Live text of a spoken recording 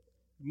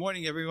Good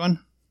morning, everyone.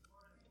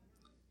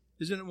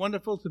 Isn't it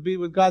wonderful to be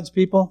with God's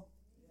people?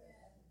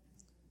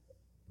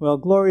 Well,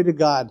 glory to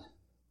God.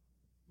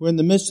 We're in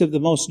the midst of the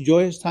most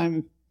joyous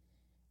time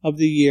of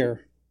the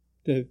year,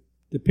 the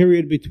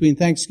period between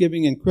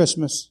Thanksgiving and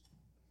Christmas.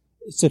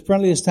 It's the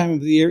friendliest time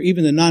of the year.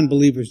 Even the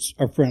non-believers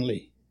are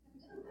friendly.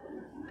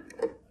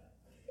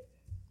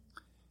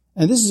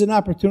 And this is an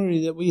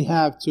opportunity that we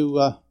have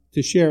to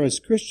share as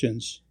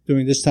Christians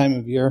during this time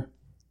of year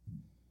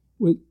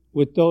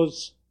with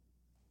those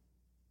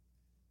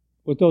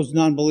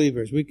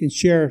non-believers. We can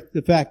share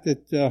the fact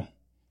that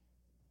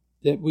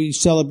we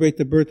celebrate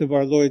the birth of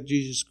our Lord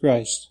Jesus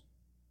Christ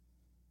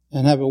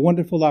and have a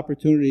wonderful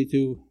opportunity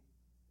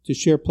to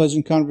share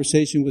pleasant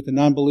conversation with the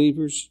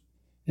non-believers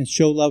and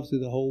show love to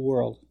the whole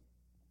world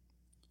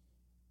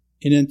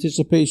in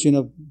anticipation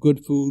of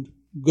good food,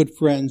 good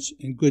friends,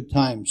 and good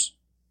times.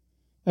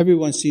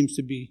 Everyone seems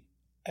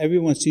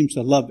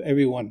to love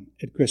everyone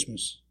at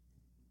Christmas.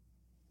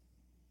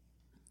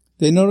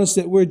 They notice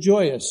that we're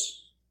joyous.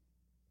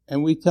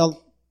 And we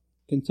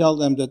can tell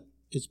them that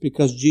it's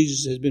because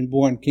Jesus has been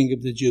born King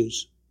of the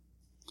Jews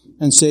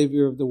and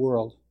Savior of the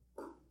world,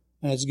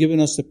 and has given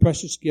us the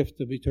precious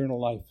gift of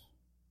eternal life.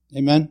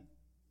 Amen?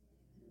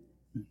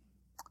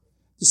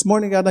 This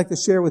morning I'd like to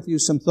share with you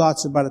some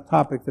thoughts about a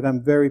topic that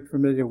I'm very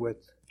familiar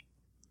with.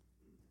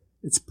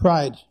 It's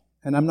pride,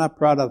 and I'm not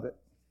proud of it.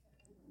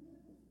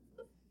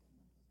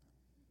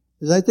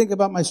 As I think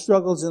about my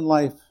struggles in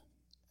life,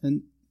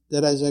 and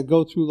that as I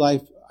go through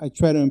life, I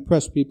try to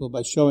impress people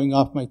by showing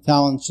off my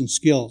talents and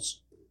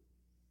skills.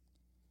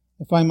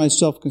 I find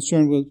myself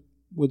concerned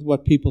with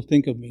what people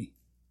think of me.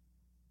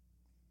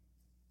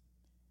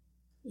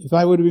 If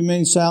I were to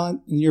remain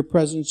silent in your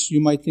presence,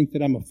 you might think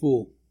that I'm a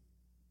fool.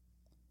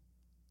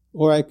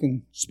 Or I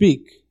can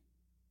speak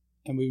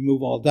and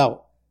remove all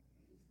doubt.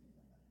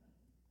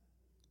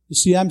 You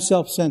see, I'm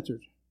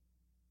self-centered.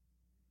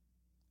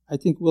 I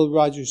think Will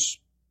Rogers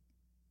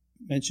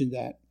mentioned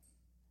that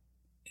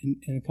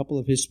in a couple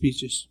of his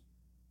speeches.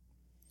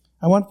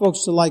 I want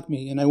folks to like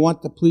me, and I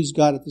want to please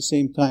God at the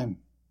same time.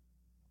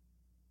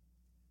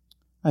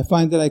 I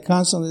find that I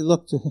constantly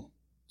look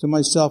to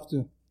myself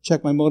to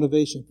check my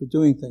motivation for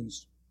doing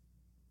things,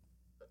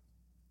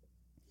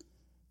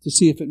 to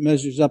see if it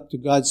measures up to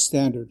God's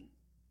standard.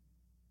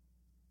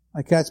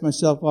 I catch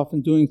myself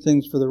often doing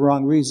things for the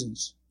wrong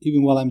reasons,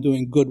 even while I'm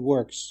doing good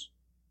works.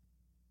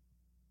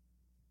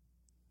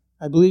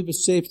 I believe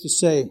it's safe to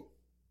say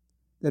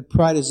that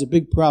pride is a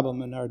big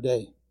problem in our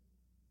day.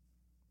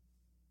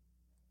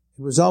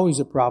 It was always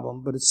a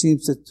problem, but it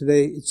seems that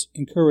today it's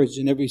encouraged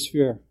in every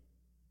sphere.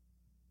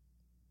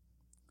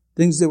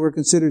 Things that were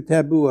considered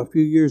taboo a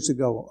few years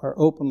ago are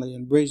openly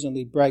and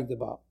brazenly bragged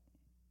about.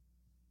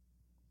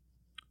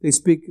 They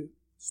speak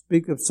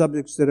of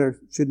subjects that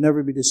should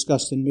never be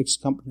discussed in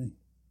mixed company.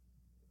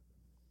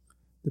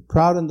 The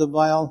proud and the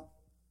vile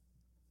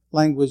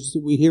language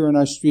that we hear in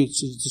our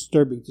streets is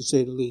disturbing, to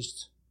say the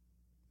least.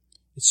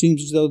 It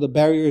seems as though the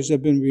barriers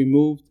have been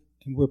removed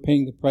and we're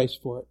paying the price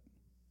for it.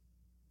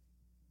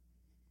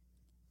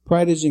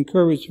 Pride is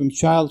encouraged from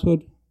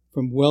childhood,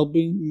 from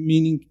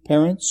well-meaning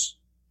parents,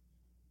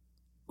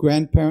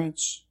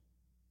 grandparents,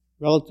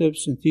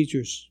 relatives, and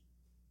teachers.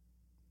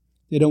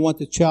 They don't want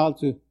the child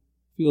to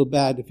feel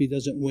bad if he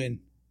doesn't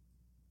win.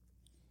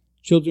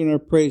 Children are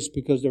praised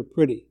because they're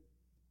pretty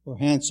or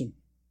handsome.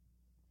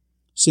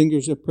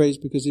 Singers are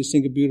praised because they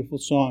sing a beautiful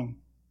song.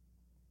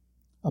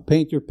 A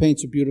painter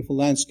paints a beautiful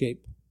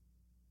landscape.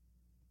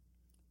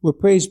 We're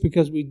praised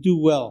because we do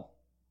well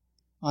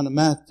on a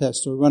math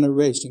test or run a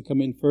race and come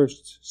in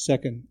first,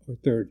 second, or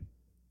third.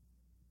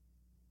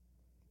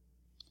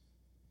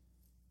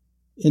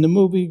 In a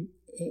movie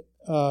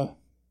called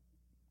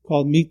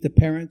Meet the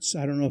Parents,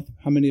 I don't know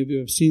how many of you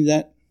have seen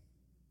that.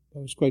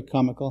 That was quite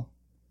comical.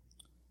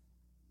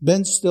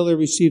 Ben Stiller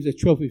received a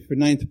trophy for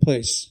 9th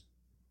place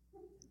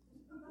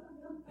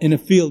in a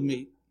field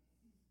meet.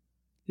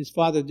 His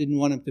father didn't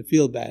want him to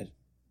feel bad.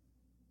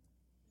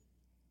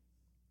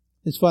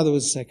 His father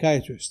was a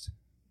psychiatrist.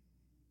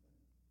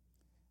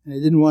 And he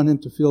didn't want him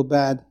to feel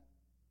bad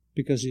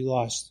because he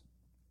lost.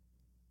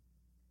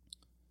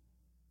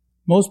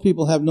 Most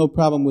people have no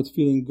problem with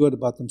feeling good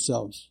about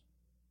themselves.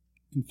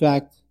 In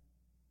fact,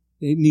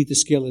 they need to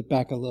scale it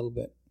back a little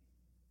bit.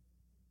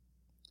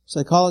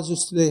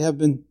 Psychologists today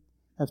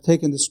have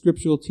taken the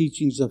scriptural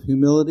teachings of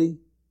humility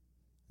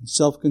and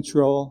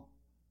self-control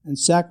and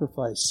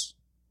sacrifice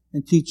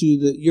and teach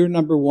you that you're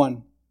number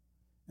one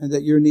and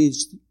that your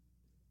needs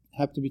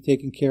have to be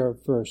taken care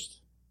of first.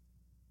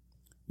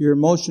 Your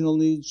emotional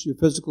needs, your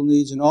physical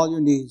needs, and all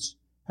your needs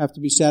have to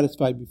be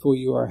satisfied before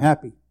you are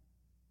happy.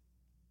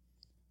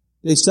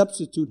 They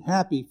substitute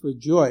happy for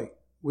joy,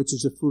 which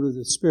is a fruit of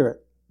the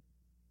Spirit.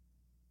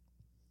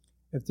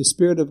 If the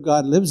Spirit of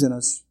God lives in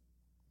us,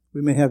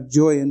 we may have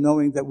joy in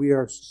knowing that we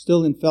are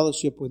still in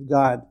fellowship with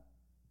God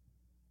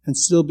and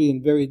still be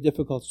in very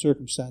difficult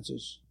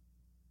circumstances.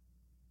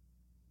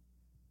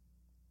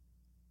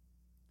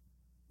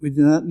 We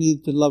do not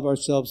need to love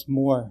ourselves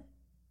more.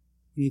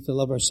 We need to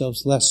love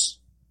ourselves less.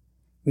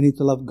 We need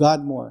to love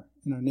God more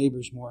and our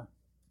neighbors more.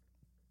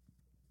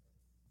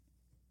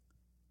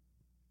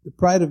 The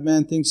pride of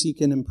man thinks he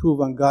can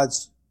improve on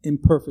God's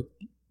perfect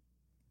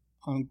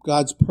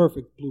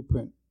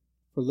blueprint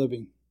for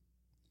living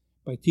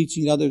by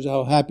teaching others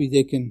how happy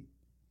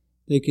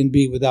they can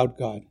be without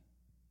God.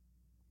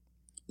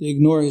 They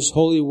ignore His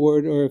holy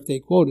word, or if they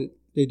quote it,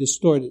 they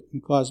distort it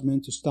and cause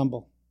men to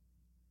stumble.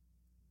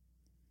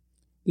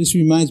 This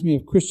reminds me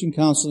of Christian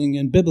counseling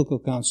and biblical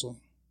counseling.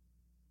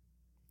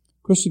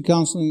 Christian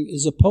counseling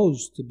is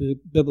opposed to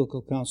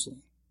biblical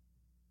counseling.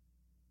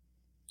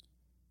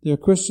 There are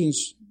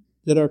Christians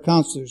that are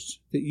counselors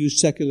that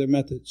use secular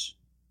methods.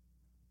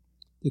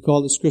 They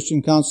call this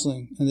Christian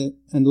counseling,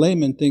 and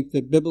laymen think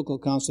that biblical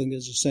counseling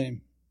is the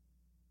same.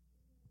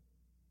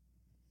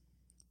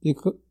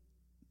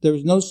 There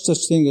is no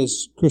such thing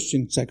as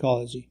Christian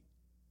psychology.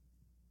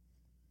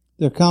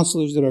 There are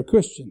counselors that are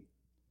Christian.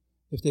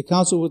 If they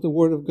counsel with the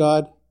Word of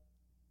God,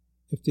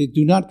 if they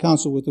do not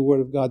counsel with the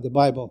Word of God, the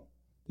Bible,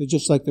 they're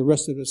just like the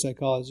rest of the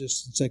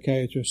psychologists and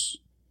psychiatrists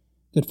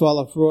that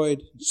follow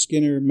Freud,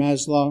 Skinner,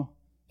 Maslow,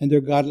 and their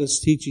godless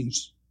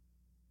teachings.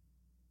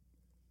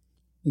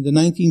 In the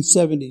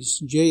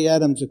 1970s, J.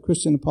 Adams, a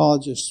Christian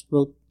apologist,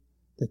 wrote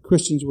that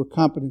Christians were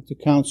competent to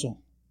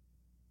counsel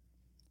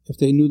if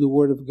they knew the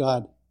Word of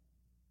God.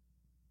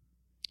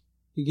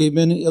 He gave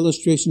many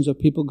illustrations of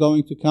people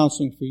going to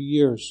counseling for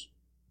years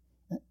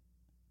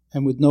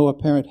and with no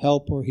apparent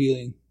help or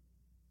healing.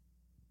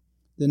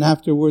 Then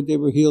afterward, they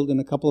were healed in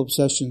a couple of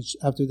sessions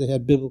after they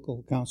had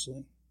biblical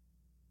counseling.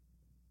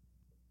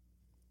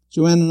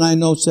 Joanne and I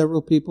know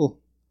several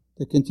people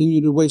that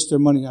continue to waste their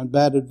money on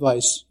bad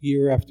advice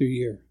year after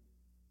year.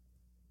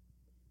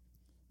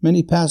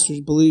 Many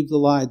pastors believe the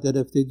lie that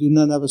if they do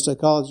not have a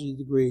psychology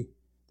degree,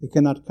 they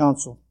cannot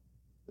counsel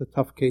the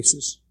tough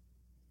cases.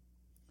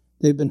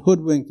 They've been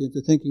hoodwinked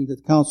into thinking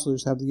that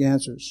counselors have the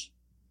answers,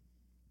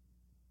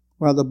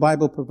 while the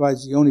Bible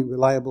provides the only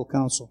reliable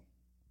counsel.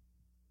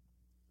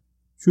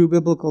 True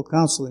biblical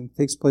counseling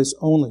takes place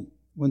only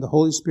when the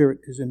Holy Spirit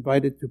is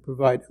invited to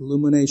provide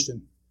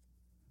illumination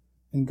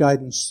and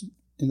guidance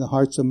in the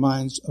hearts and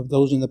minds of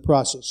those in the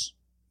process,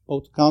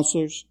 both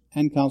counselors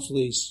and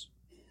counselees.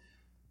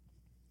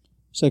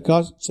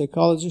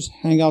 Psychologists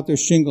hang out their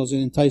shingles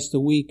and entice the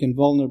weak and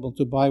vulnerable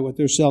to buy what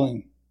they're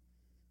selling,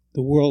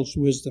 the world's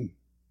wisdom.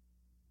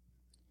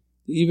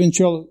 The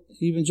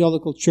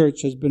evangelical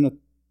church has been a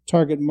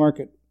target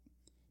market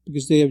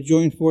because they have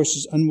joined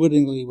forces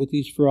unwittingly with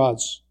these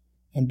frauds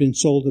and been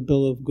sold a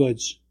bill of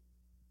goods.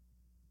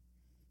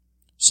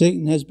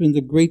 Satan has been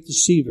the great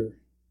deceiver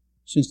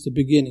since the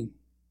beginning.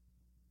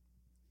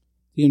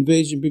 The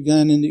invasion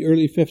began in the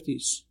early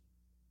 50s.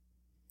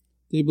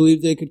 They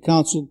believed they could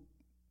counsel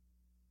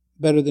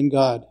better than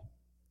God.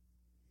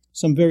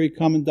 Some very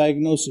common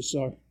diagnoses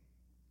are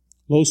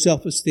low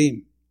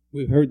self-esteem.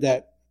 We've heard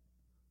that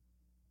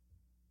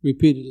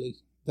repeatedly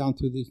down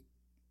through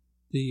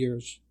the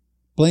years.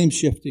 Blame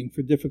shifting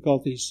for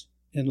difficulties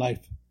in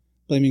life.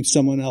 Blaming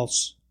someone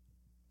else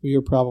for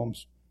your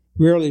problems.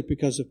 Rarely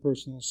because of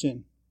personal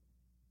sin.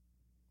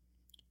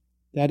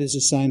 That is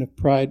a sign of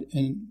pride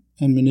and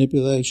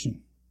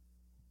manipulation.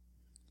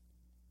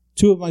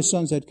 2 of my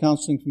sons had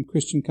counseling from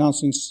Christian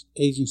counseling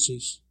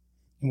agencies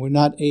and were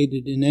not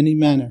aided in any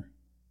manner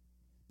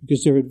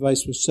because their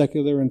advice was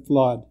secular and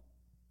flawed.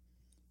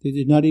 They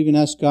did not even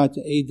ask God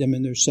to aid them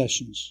in their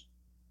sessions.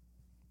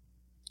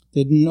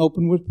 They didn't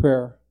open with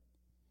prayer,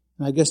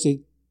 and I guess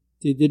they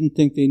didn't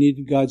think they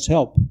needed God's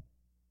help.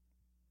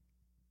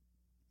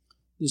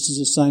 This is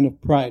a sign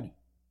of pride.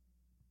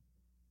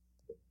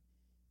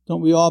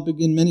 Don't we all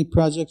begin many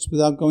projects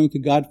without going to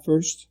God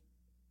first?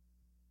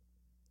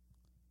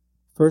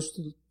 First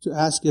to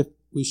ask if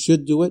we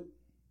should do it,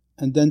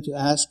 and then to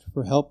ask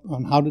for help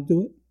on how to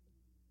do it?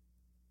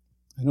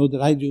 I know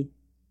that I do.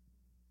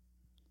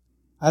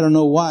 I don't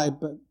know why,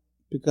 but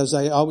because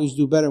I always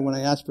do better when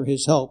I ask for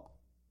His help.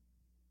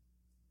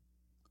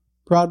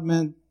 Proud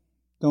men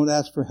don't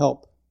ask for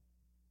help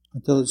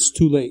until it's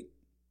too late.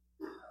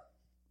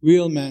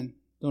 Real men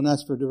don't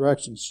ask for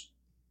directions,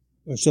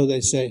 or so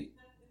they say.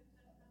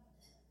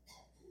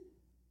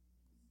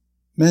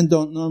 Men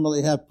don't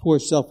normally have poor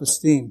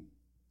self-esteem.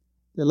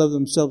 They love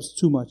themselves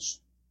too much.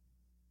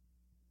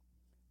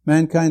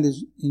 Mankind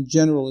in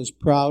general is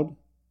proud,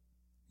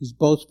 he's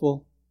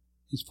boastful,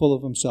 he's full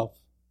of himself.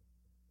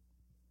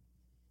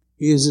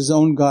 He is his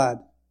own God.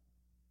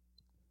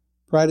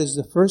 Pride is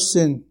the first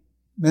sin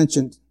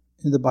mentioned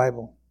in the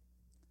Bible.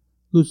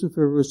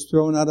 Lucifer was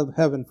thrown out of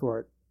heaven for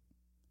it.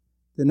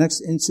 The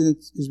next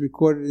incident is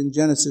recorded in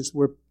Genesis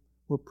where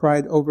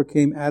pride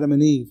overcame Adam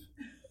and Eve.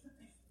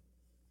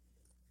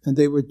 And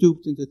they were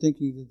duped into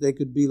thinking that they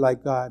could be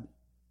like God.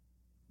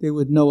 They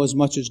would know as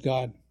much as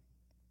God.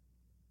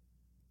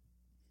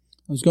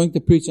 I was going to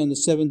preach on the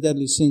 7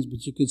 deadly sins,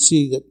 but you could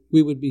see that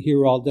we would be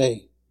here all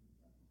day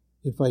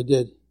if I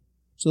did.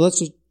 So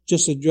let's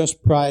just address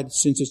pride,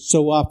 since it's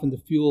so often the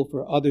fuel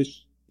for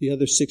the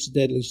other 6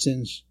 deadly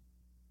sins.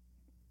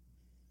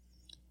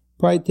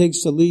 Pride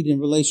takes the lead in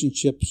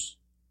relationships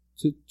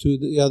to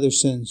the other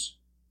sins.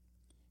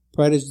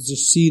 Pride is the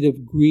seed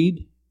of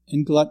greed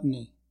and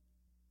gluttony.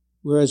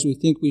 whereas we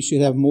think we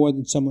should have more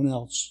than someone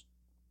else.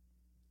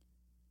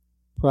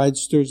 Pride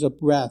stirs up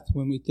wrath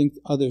when we think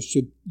others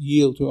should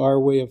yield to our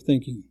way of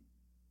thinking.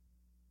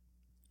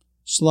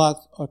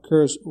 Sloth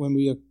occurs when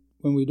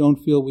we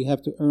don't feel we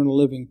have to earn a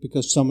living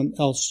because someone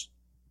else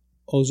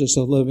owes us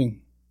a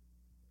living.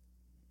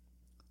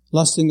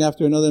 Lusting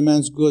after another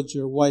man's goods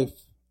or wife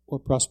or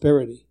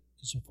prosperity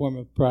is a form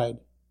of pride.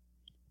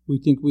 We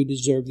think we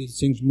deserve these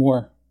things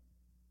more.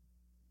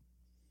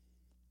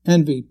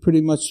 Envy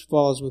pretty much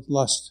follows with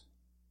lust.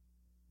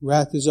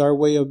 Wrath is our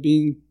way of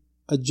being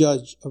a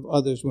judge of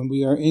others when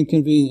we are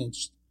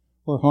inconvenienced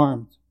or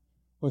harmed,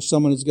 or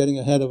someone is getting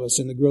ahead of us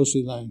in the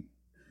grocery line.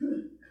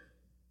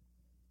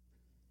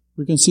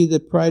 We can see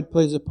that pride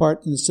plays a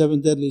part in the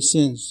 7 deadly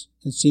sins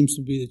and seems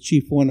to be the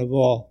chief one of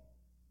all.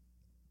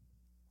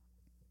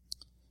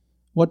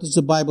 What does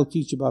the Bible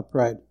teach about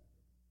pride?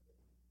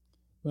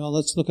 Well,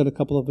 let's look at a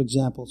couple of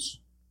examples.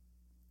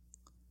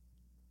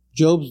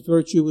 Job's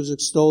virtue was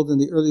extolled in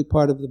the early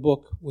part of the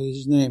book with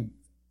his name.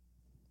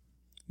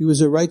 He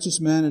was a righteous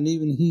man, and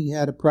even he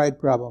had a pride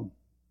problem.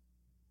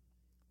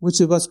 Which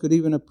of us could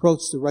even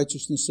approach the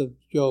righteousness of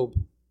Job?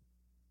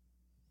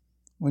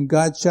 When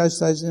God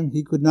chastised him,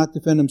 he could not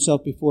defend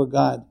himself before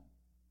God.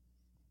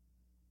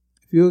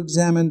 If you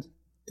examined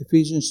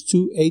Ephesians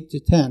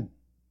 2:8-10,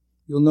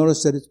 you'll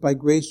notice that it's by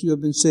grace you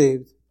have been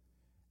saved,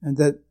 and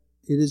that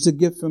it is a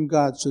gift from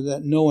God so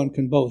that no one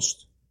can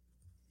boast.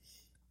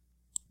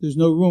 There's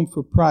no room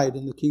for pride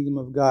in the kingdom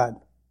of God.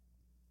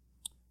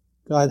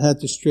 God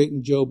had to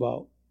straighten Job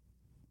out.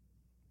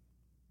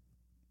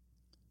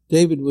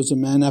 David was a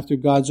man after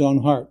God's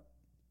own heart,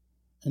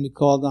 and he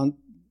called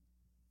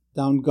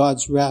down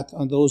God's wrath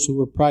on those who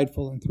were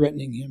prideful and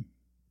threatening him.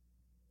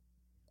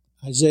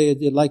 Isaiah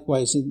did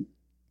likewise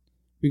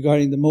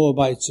regarding the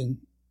Moabites in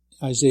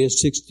Isaiah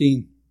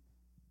 16.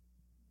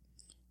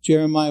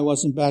 Jeremiah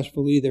wasn't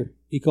bashful either.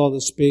 He called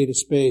a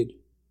spade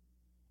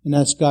and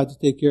asked God to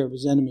take care of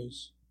his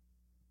enemies.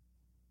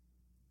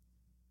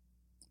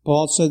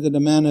 Paul said that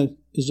a man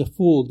is a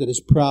fool that is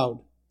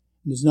proud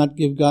and does not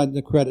give God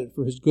the credit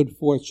for his good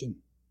fortune,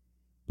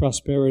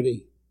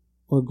 prosperity,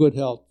 or good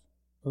health,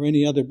 or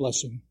any other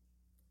blessing.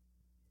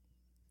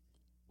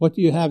 What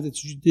do you have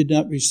that you did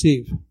not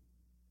receive?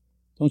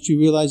 Don't you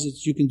realize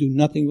that you can do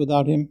nothing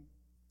without him?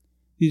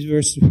 These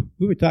verses,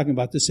 we were talking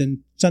about this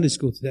in Sunday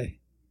school today.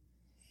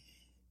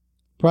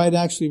 Pride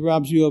actually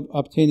robs you of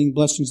obtaining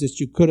blessings that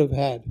you could have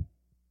had.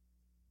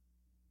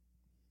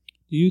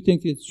 Do you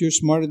think that you're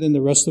smarter than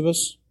the rest of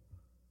us?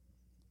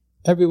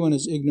 Everyone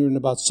is ignorant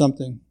about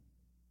something.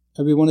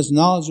 Everyone is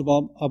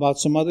knowledgeable about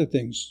some other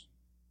things.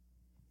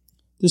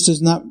 This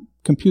does not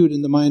compute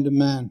in the mind of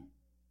man,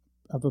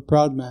 of a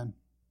proud man.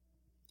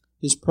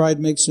 His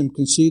pride makes him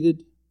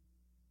conceited,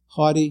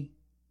 haughty,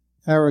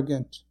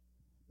 arrogant,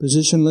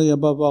 positionally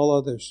above all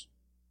others,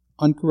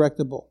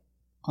 uncorrectable,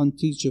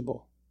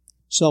 unteachable,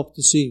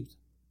 self-deceived.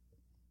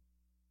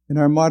 In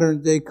our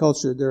modern day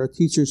culture, there are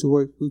teachers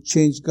who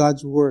change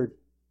God's word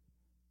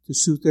to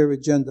suit their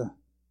agenda.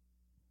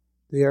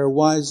 They are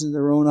wise in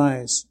their own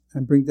eyes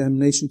and bring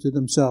damnation to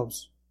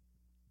themselves.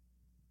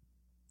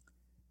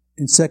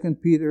 In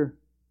 2 Peter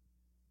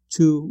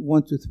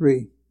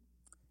 2:1-3,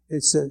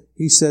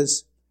 he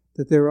says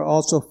that there are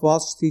also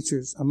false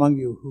teachers among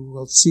you who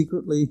will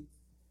secretly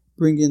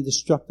bring in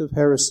destructive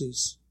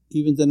heresies,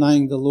 even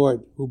denying the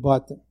Lord who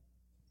bought them,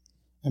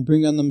 and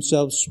bring on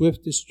themselves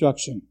swift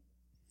destruction.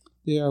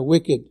 They are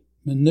wicked,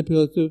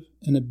 manipulative,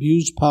 and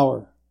abuse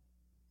power.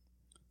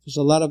 There's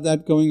a lot of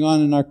that going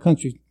on in our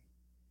country.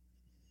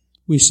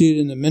 We see it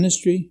in the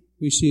ministry,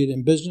 we see it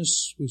in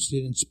business, we see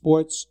it in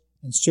sports,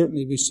 and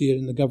certainly we see it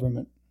in the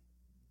government.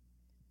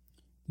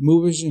 The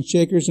movers and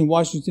shakers in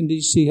Washington,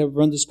 D.C. have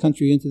run this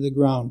country into the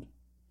ground,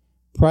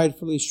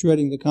 pridefully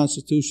shredding the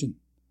Constitution,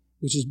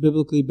 which is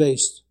biblically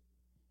based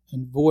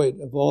and void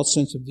of all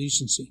sense of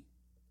decency.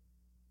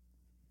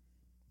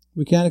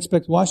 We can't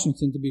expect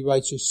Washington to be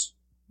righteous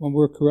when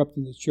we're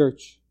corrupting the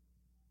church.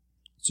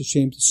 It's a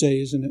shame to say,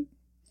 isn't it?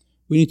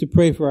 We need to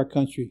pray for our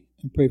country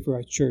and pray for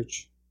our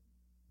church.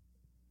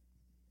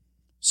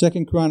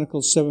 2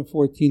 Chronicles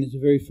 7:14 is a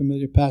very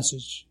familiar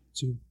passage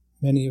to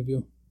many of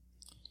you.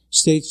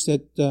 States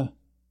that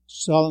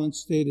Solomon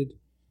stated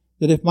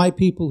that if my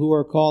people who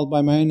are called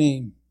by my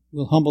name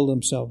will humble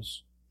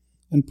themselves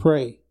and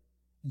pray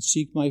and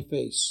seek my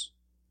face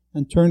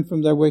and turn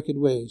from their wicked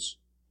ways,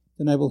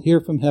 then I will hear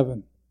from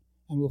heaven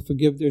and will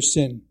forgive their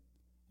sin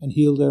and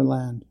heal their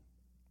land.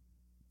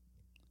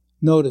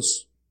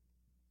 Notice,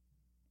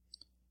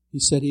 he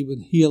said he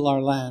would heal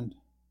our land.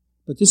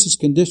 But this is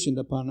conditioned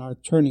upon our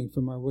turning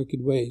from our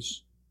wicked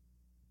ways.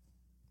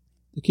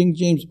 The King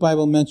James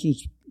Bible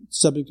mentions the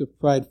subject of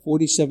pride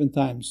 47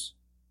 times.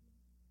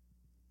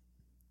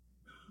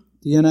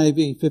 The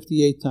NIV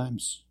 58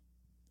 times.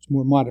 It's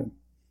more modern.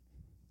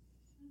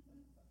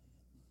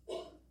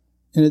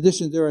 In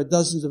addition, there are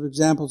dozens of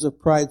examples of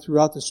pride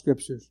throughout the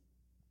Scriptures.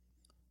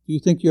 Do you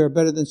think you are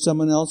better than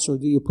someone else, or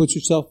do you put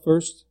yourself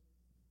first?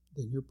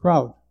 Then you're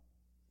proud.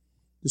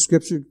 The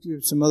Scripture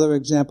gives some other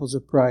examples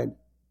of pride.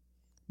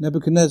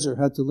 Nebuchadnezzar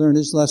had to learn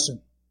his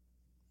lesson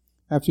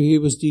after he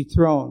was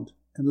dethroned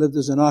and lived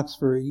as an ox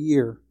for a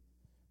year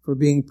for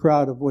being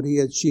proud of what he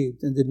had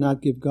achieved and did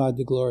not give God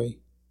the glory.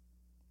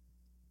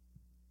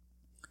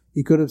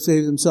 He could have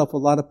saved himself a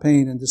lot of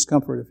pain and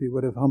discomfort if he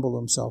would have humbled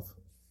himself.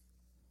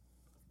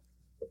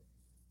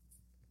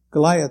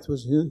 Goliath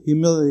was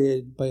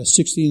humiliated by a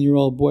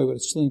 16-year-old boy with a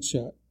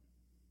slingshot.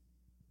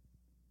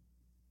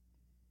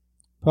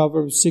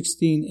 Proverbs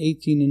 16,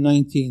 18, and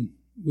 19,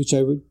 which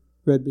I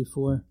read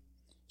before,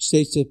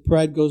 states that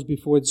pride goes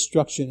before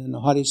destruction and a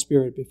haughty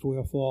spirit before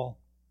a fall.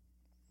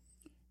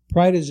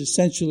 Pride is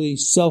essentially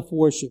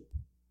self-worship,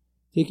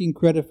 taking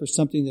credit for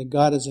something that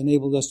God has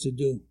enabled us to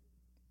do.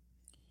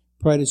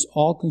 Pride is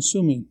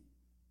all-consuming,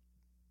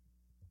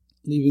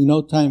 leaving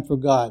no time for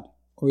God,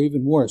 or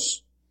even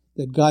worse,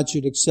 that God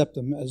should accept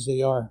them as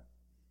they are,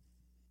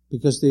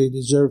 because they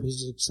deserve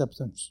His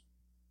acceptance.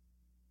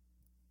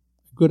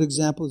 A good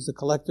example is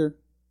the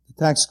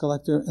tax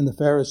collector, and the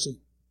Pharisee,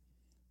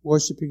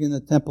 worshiping in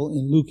the temple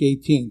in Luke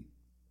 18.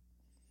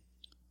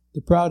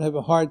 The proud have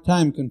a hard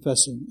time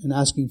confessing and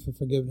asking for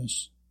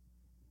forgiveness.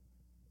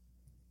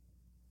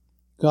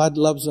 God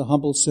loves a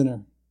humble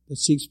sinner that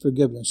seeks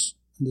forgiveness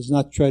and does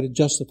not try to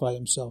justify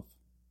himself,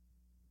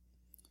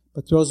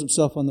 but throws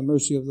himself on the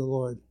mercy of the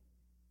Lord.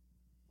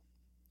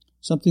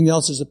 Something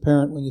else is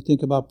apparent when you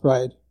think about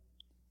pride.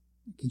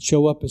 It can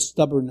show up as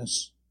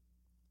stubbornness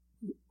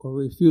or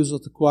refusal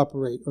to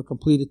cooperate or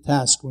complete a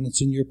task when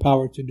it's in your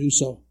power to do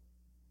so.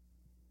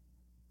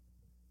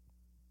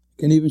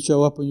 It can even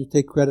show up when you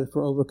take credit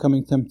for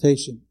overcoming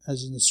temptation,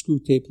 as in the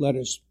Screwtape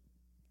Letters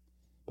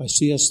by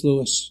C.S.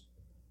 Lewis.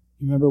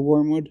 You remember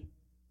Wormwood?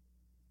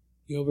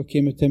 He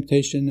overcame a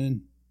temptation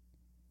and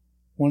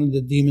one of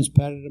the demons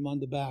patted him on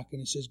the back and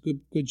he says,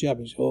 good job.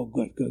 He says, oh,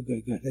 good.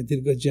 I did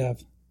a good job.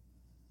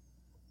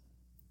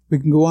 We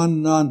can go on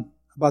and on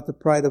about the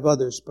pride of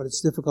others, but it's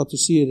difficult to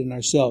see it in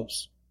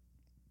ourselves.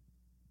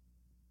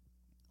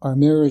 Our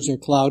mirrors are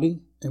cloudy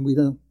and we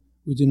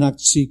do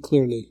not see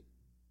clearly.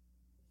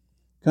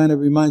 Kind of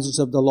reminds us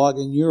of the log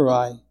in your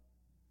eye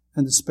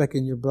and the speck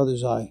in your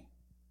brother's eye,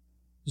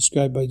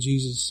 described by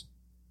Jesus.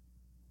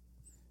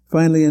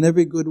 Finally, in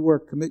every good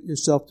work, commit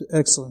yourself to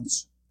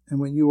excellence. And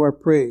when you are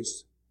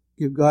praised,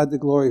 give God the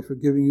glory for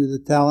giving you the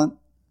talent,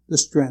 the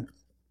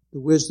strength,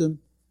 the wisdom,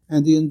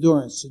 and the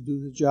endurance to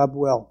do the job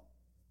well.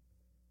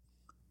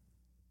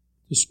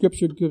 The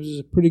scripture gives us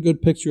a pretty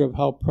good picture of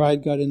how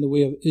pride got in the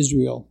way of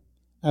Israel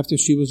after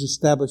she was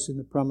established in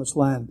the promised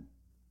land.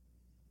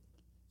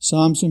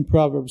 Psalms and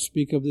Proverbs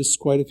speak of this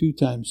quite a few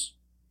times.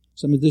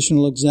 Some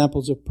additional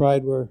examples of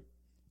pride were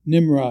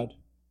Nimrod.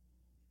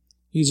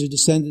 He's a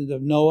descendant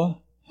of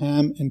Noah,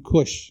 Ham, and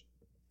Cush,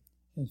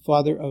 and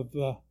father of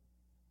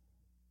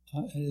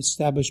an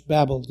established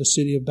Babel, the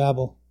city of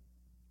Babel,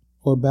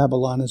 or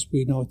Babylon as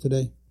we know it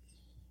today,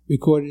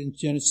 recorded in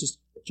Genesis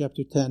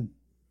chapter 10.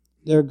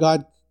 There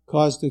God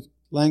caused the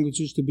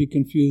languages to be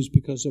confused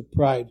because of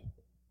pride.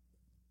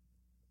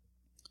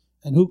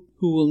 And who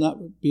will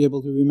not be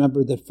able to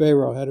remember that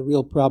Pharaoh had a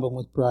real problem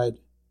with pride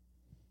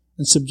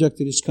and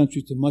subjected his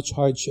country to much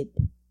hardship?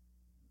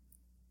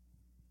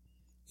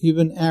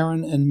 Even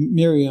Aaron and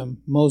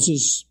Miriam,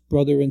 Moses'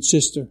 brother and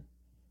sister,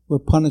 were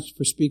punished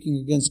for speaking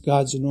against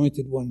God's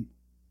anointed one.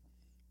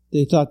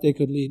 They thought they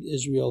could lead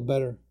Israel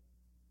better.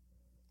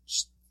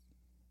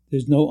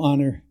 There's no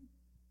honor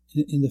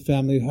in the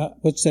family.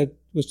 What's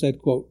that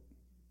quote?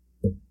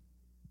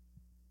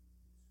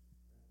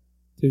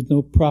 There's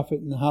no prophet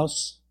in the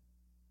house.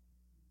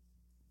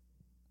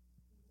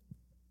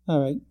 All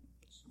right.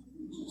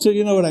 So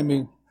you know what I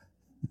mean.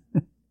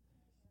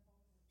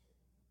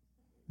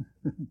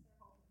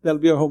 That'll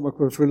be our homework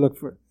if we look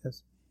for it.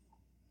 Yes.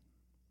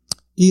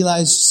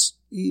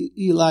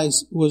 Eli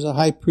was a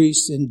high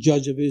priest and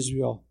judge of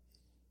Israel.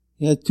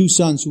 He had two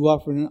sons who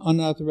offered an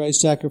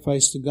unauthorized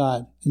sacrifice to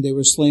God, and they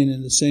were slain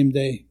in the same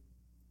day.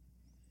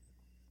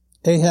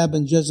 Ahab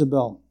and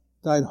Jezebel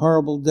died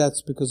horrible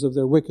deaths because of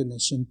their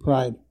wickedness and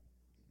pride.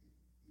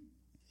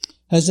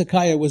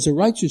 Hezekiah was a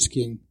righteous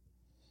king,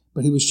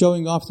 but he was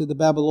showing off to the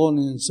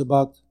Babylonians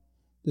about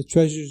the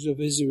treasures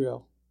of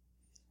Israel.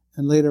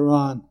 And later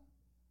on,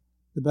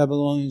 the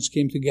Babylonians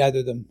came to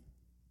gather them.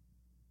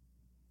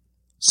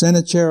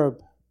 Sennacherib,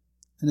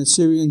 an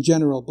Assyrian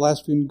general,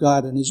 blasphemed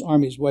God and his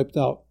armies wiped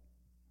out.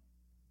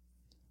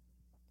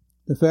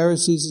 The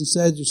Pharisees and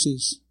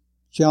Sadducees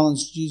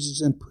challenged Jesus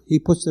and he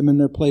puts them in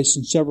their place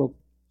in several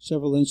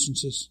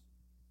instances.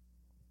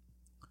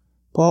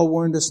 Paul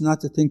warned us not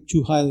to think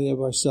too highly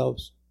of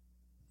ourselves.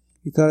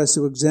 He taught us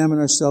to examine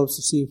ourselves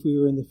to see if we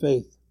were in the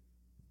faith.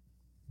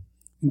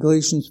 In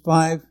Galatians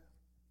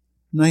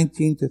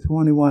 5:19 to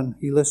 21,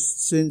 he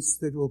lists sins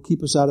that will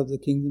keep us out of the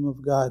kingdom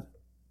of God.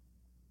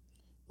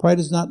 Pride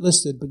is not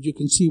listed, but you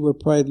can see where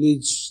pride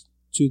leads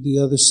to the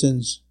other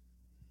sins.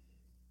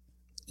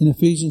 In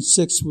Ephesians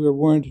 6, we are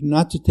warned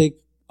not to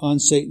take on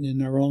Satan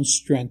in our own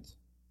strength.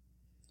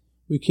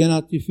 We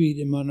cannot defeat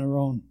him on our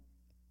own.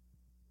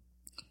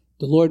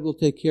 The Lord will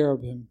take care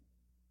of him,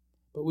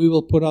 but we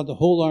will put on the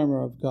whole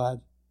armor of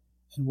God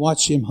and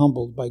watch him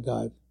humbled by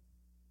God.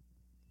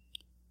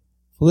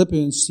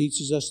 Philippians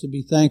teaches us to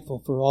be thankful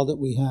for all that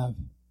we have.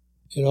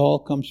 It all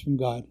comes from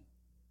God.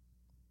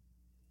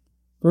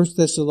 1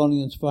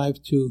 Thessalonians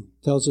 5:2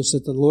 tells us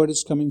that the Lord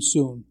is coming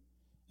soon,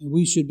 and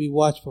we should be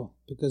watchful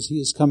because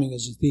he is coming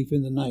as a thief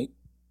in the night.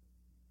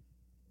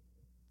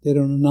 They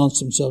don't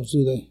announce themselves,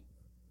 do they?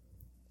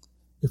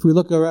 If we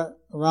look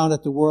around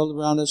at the world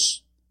around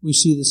us, we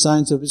see the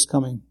signs of his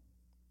coming.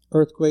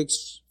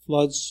 Earthquakes,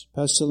 floods,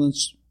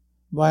 pestilence,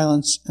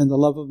 violence, and the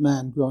love of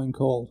man growing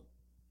cold.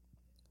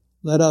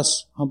 Let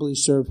us humbly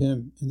serve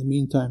him in the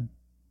meantime.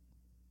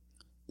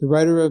 The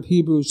writer of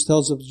Hebrews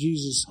tells of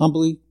Jesus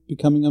humbly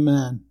becoming a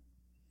man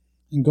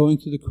and going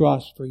to the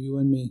cross for you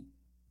and me.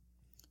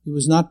 He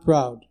was not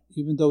proud,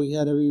 even though he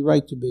had every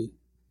right to be.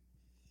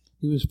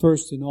 He was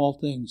first in all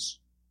things.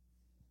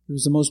 He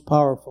was the most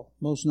powerful,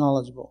 most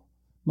knowledgeable,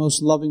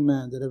 most loving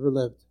man that ever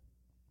lived.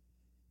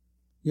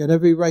 He had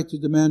every right to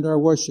demand our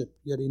worship,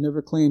 yet he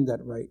never claimed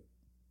that right.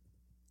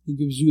 He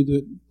gives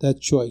you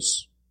that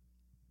choice.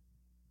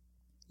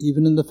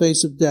 Even in the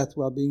face of death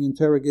while being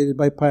interrogated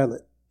by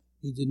Pilate,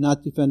 he did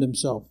not defend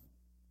himself.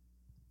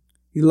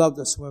 He loved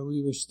us while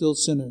we were still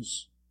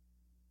sinners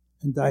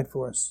and died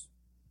for us.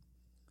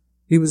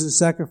 He was a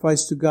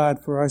sacrifice to God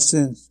for our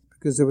sins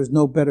because there was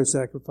no better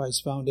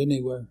sacrifice found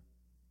anywhere.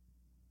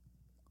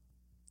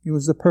 He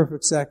was the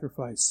perfect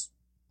sacrifice,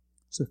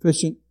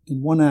 sufficient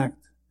in one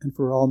act and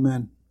for all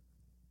men.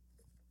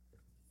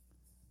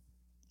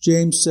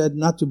 James said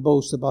not to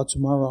boast about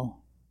tomorrow,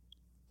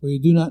 for you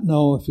do not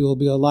know if you will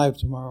be alive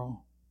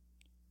tomorrow.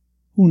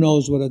 Who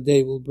knows what a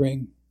day will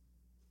bring?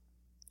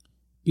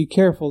 Be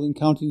careful in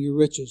counting your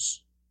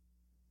riches.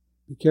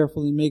 Be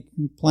careful in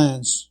making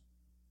plans.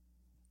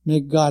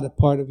 Make God a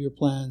part of your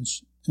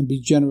plans and be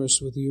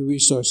generous with your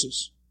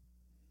resources.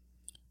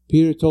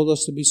 Peter told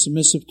us to be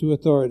submissive to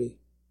authority,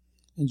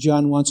 and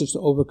John wants us to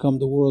overcome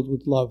the world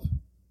with love.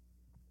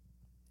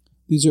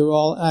 These are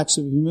all acts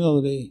of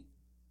humility,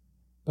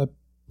 but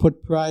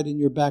put pride in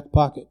your back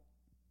pocket.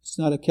 It's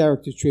not a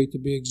character trait to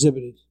be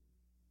exhibited.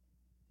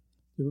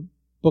 The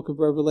book of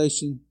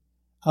Revelation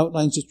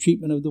outlines the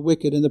treatment of the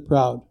wicked and the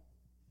proud.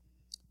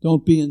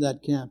 Don't be in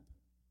that camp.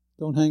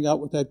 Don't hang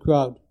out with that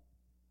crowd.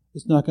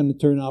 It's not going to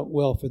turn out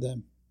well for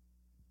them.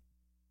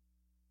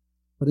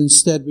 But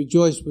instead,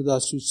 rejoice with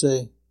us who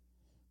say,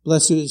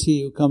 "Blessed is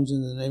he who comes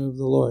in the name of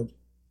the Lord."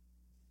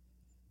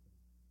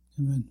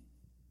 Amen.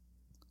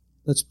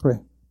 Let's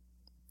pray.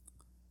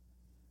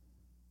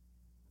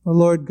 Oh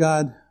Lord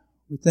God,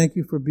 we thank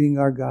you for being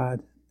our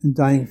God and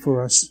dying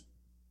for us.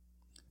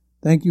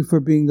 Thank you for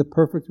being the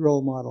perfect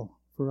role model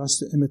for us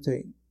to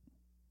imitate.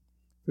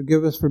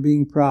 Forgive us for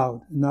being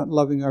proud and not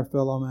loving our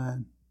fellow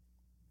man.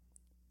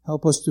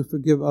 Help us to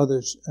forgive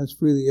others as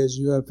freely as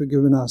you have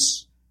forgiven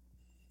us.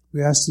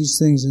 We ask these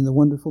things in the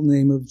wonderful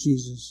name of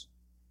Jesus.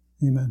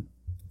 Amen.